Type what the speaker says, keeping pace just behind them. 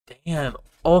Damn,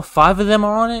 all 5 of them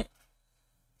are on it?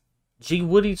 G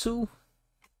Woody too?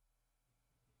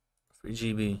 Free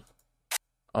GB.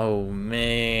 Oh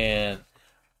man.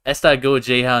 Sdot go with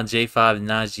Hound, J5ive,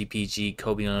 Nas, GPG,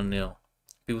 Kobe on Oneal.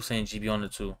 People saying GB on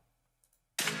it too.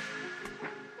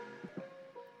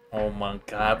 Oh my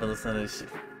god, I've been listening to this shit.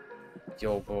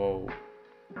 Yo, bro.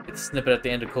 It's a snippet at the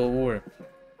end of Cold War.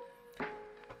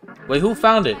 Wait, who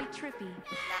found it?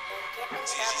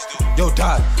 Yo,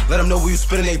 Dot, let them know we was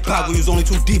spinning they block. We was only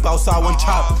too deep outside one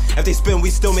chop. If they spin, we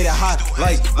still made it hot.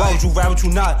 Like, why would you rap what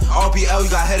you not? RPL, you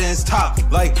got head in his top.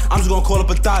 Like, I'm just gonna call up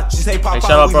a Dot. She say pop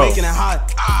out, we making it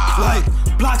hot. Like,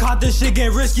 block hot, this shit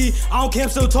getting risky. I don't care, I'm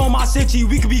still told my city.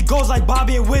 We could be ghosts like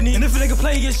Bobby and Whitney. And if a nigga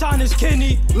play, he get shot in his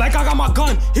kidney. Like, I got my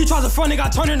gun. He tries to front, nigga, I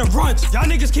turn into runs. Y'all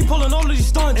niggas keep pulling all of these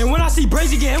stunts. And when I see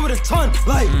Brazy get hit with a ton,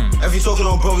 like, if he talking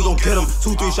on bro, we gon' get him.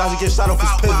 2-3 shots, he get shot off his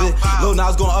pivot. Lil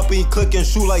Nas going up and he click and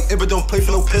shoot like Ibra don't play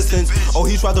for no Pistons. Oh,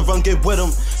 he tried to run, get with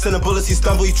him. Sending bullets, he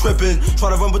stumble, he tripping. Try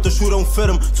to run, but the shoe don't fit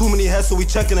him. Too many heads, so we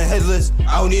checking the headless.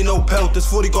 I don't need no belt. This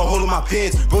 40 gon' hold in my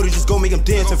pants. Brody just go make him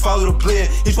dance and follow the plan.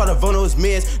 He try to run on his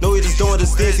mans. No, he just don't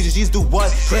understand. See, the G's do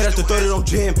what? Pray after 30 don't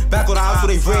jam. Back on the house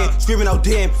where they ran. Screaming out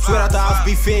damn. Swear out the house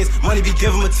be fans. Money be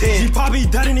give him a 10. He probably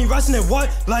dead and he resting at what?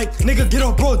 Like, nigga, get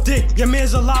on bro dick. Your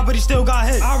man's alive, but he still got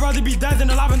hit. I'd rather be dead than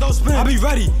alive and don't spin. I be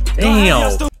ready.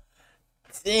 Damn.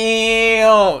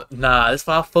 Damn. Nah, that's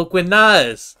why I fuck with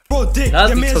Nas. Bro, dick,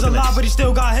 your man's alive, but he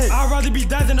still got hit. I'd rather be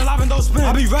dead than alive and don't spin.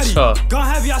 I be ready. Gun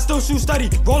heavy, I still shoot steady.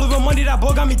 Rolling with money, that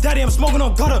boy got me daddy. I'm smoking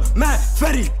on gutter, Matt,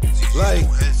 Fetty. Like,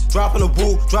 dropping a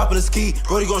boo, dropping a ski.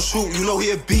 Brody gon' shoot, you know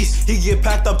he a beast. He get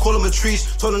packed up, call him a treat.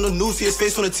 Turn on the news, see his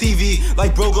face on the TV.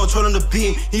 Like, bro gon' turn on the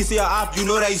beam. He see a op, you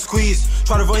know that he squeeze.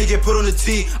 Try to run, he get put on the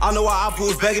T. I know our op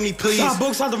was begging me, please. Shot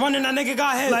books tried to run and that nigga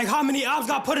got hit. Like, how many ops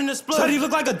got put in the split? Said he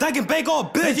look like a deck and bake or a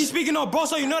bitch. If he speaking on bro,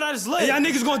 so you know that it's lit. Y'all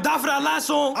niggas gon' die for that last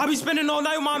song. I be spending all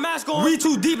night with my mask on. We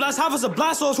too deep, let's have us a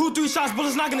blast off. 2-3 shots,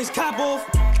 bullets knocking his cap off.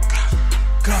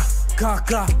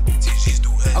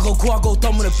 I go cool, I go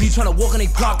thumb on the beat, tryna walk on they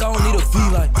block, I don't need a V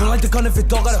like. Don't like the gun if it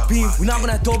don't got a beam. We knock on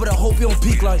that door, but I hope you don't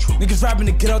peek like. Niggas rapping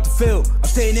to get out the field. I'm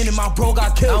staying in and my bro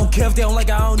got killed. I don't care if they don't like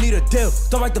it, I don't need a deal.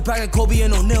 Don't like the back like Kobe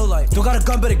and Oneal like. Don't got a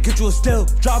gun, better get you a still.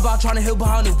 Drive out tryna hit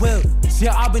behind the wheel. See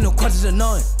how I been, no questions or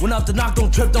none. When out the knock,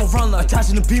 don't trip, don't run like.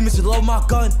 Attaching the beam, it's to load my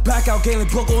gun. Back out, game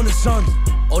like Brooke on the sun.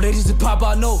 Oh, they just a pop,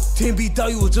 I know. Team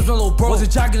BW was just a little bro.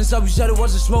 Wasn't jacking this up, you said it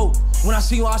wasn't smoke. When I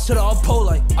see you, I should've uphold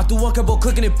like. I threw one couple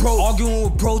clicking it pro. Arguing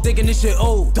with bro, thinking this shit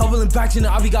old. Doubling back in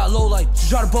the I got low like. She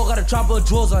try to ball, gotta drop her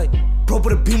drawers like. Bro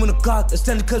put a beam on the clock,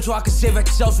 extend the clip so I can save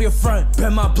extra shells for your friend.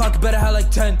 Bet my block, you better have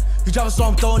like 10. You drop a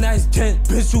song, I'm throwing at his 10.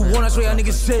 Bitch 2-1, that's why y'all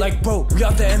niggas sit. Like bro, we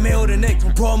out the MA or the Knicks.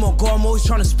 Bro, I'm on go, I'm always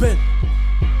trying to spin.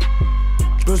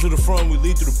 Burst through the front, we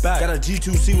lead through the back. Got a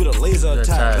G2C with a laser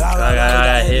attack.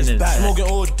 Smoking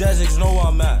old deserts, know where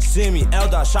I'm at. See me, L.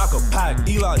 Shaka Pack.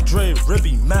 Eli, Dre,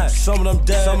 Rippy, Matt. Some of them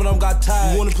dead, some of them got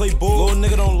tired. You wanna play ball, little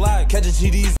nigga don't lag. Catching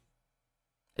TDs.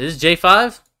 Is this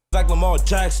J5ive? Like Lamar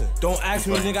Jackson. Don't ask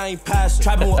me, nigga, I ain't passing.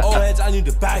 Trapping with old heads, I need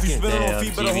the back end. Spinning on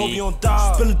feet, better hope you don't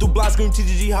die. Spinning through blocks, scream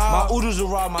TGG high. My oodles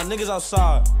arrive, my niggas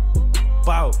outside.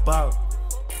 Bow, bow.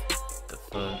 The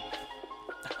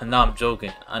fuck? No, I'm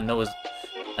joking. I know it's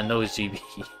GB.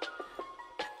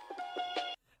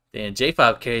 Damn,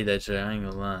 J5ive carried that shit. I ain't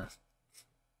gonna lie.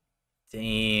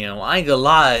 Damn, I ain't gonna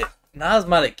lie. Nas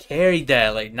might have carried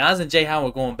that. Like Nas and J5ive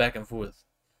were going back and forth.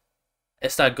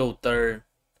 Sdot go third,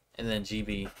 and then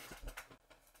GB.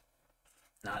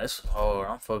 Nah, this is hard.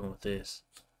 I'm fucking with this.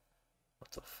 What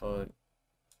the fuck?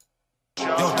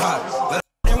 Yo, Dot.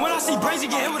 And when I see Brazy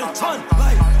get hit with a ton,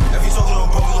 like. If he's talking on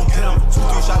bro, we gon' get him.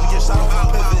 2-3 shots to get shot off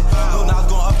his pivot. Lil Nas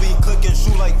going up and he click and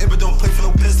shoot like Ibra don't play for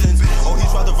no Pistons. Oh, he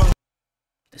tried to run.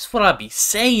 This is what I be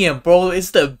saying, bro.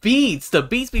 It's the beats. The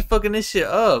beats be fucking this shit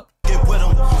up. Get with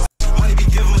him. Money be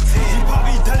give him a 10. He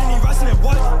probably dead and he resting at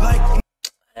what? Like.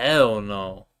 Hell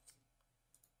no.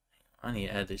 I need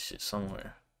to add this shit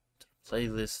somewhere. To the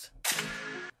playlist.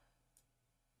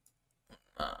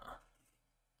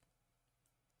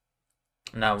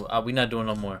 Nah, we not doing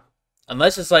no more.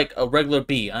 Unless it's like a regular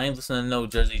beat. I ain't listening to no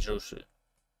Jersey Joe shit.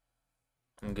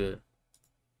 I'm good.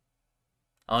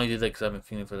 I only did that because I've been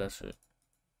feeling for that shit.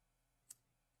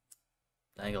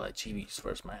 I ain't gonna like GB's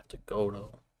first might have to go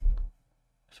though.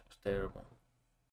 That shit was terrible.